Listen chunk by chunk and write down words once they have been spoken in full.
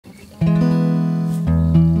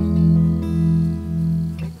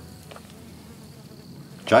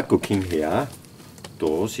Jaco, komm her.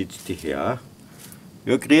 Da sitzt die her.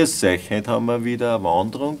 Ja, grüß euch. Heute haben wir wieder eine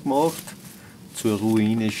Wanderung gemacht zur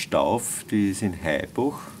Ruine Stauf. Die ist in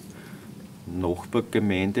Haibach,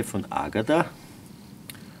 Nachbargemeinde von Agada.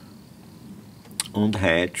 Und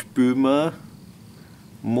heute spielen wir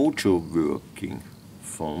Mojo Working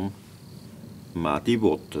von Muddy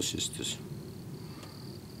Waters ist das.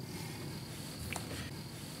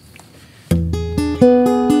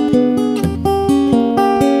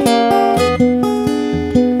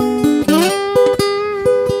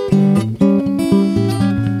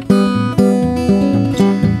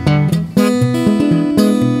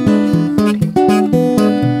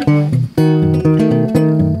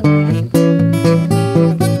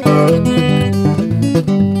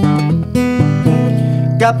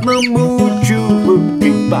 Got my mojo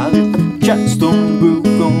working, but it just don't work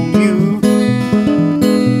on you.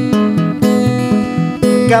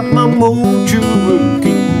 Got my mojo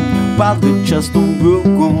working, but it just don't work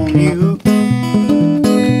on you.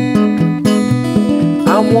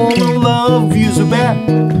 I wanna love you so bad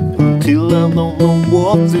until I don't know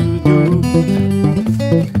what to do.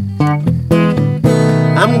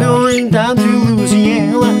 I'm going down to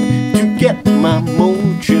Louisiana to get my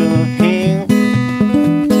mojo hand.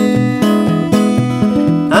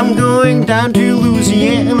 I'm going down to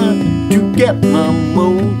Louisiana to get my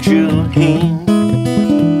mojo hand.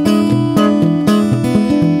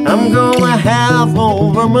 I'm gonna have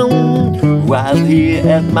all the moon right here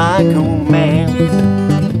at my command.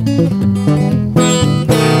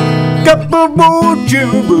 Got my mojo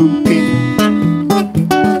working,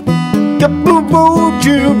 got my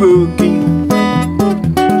mojo working,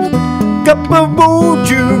 got my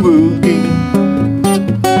mojo working,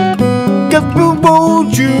 got my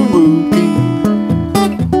mojo working.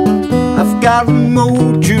 I've got a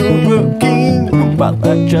mojo working, but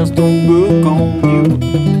I just don't work on you.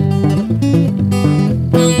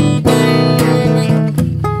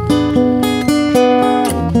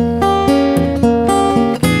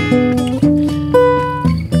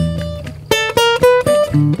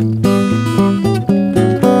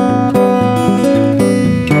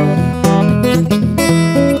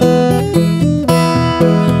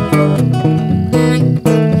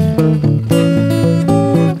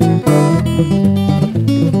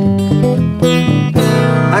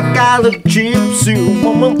 Got a gypsy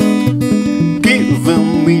woman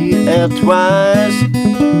giving me advice.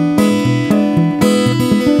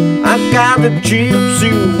 I got a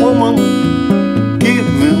gypsy woman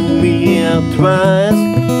giving me advice.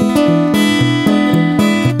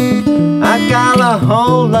 I got a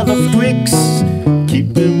whole lot of tricks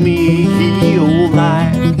keeping me here all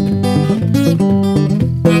night.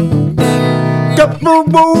 Got my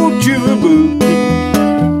mojo working,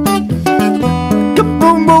 got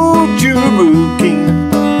my mojo working,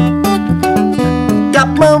 got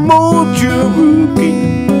my mojo working,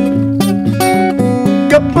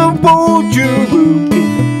 got my mojo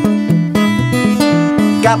working,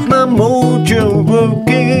 got my mojo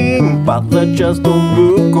working, but I just don't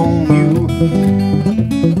work on you.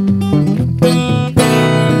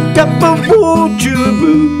 Got my mojo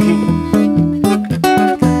working,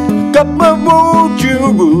 got my mojo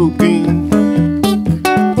working,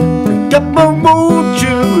 got my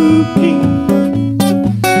mojo working,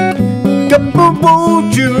 got my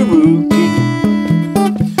mojo working,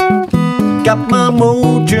 got my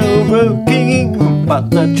mojo working, but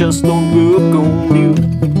I just don't work on you.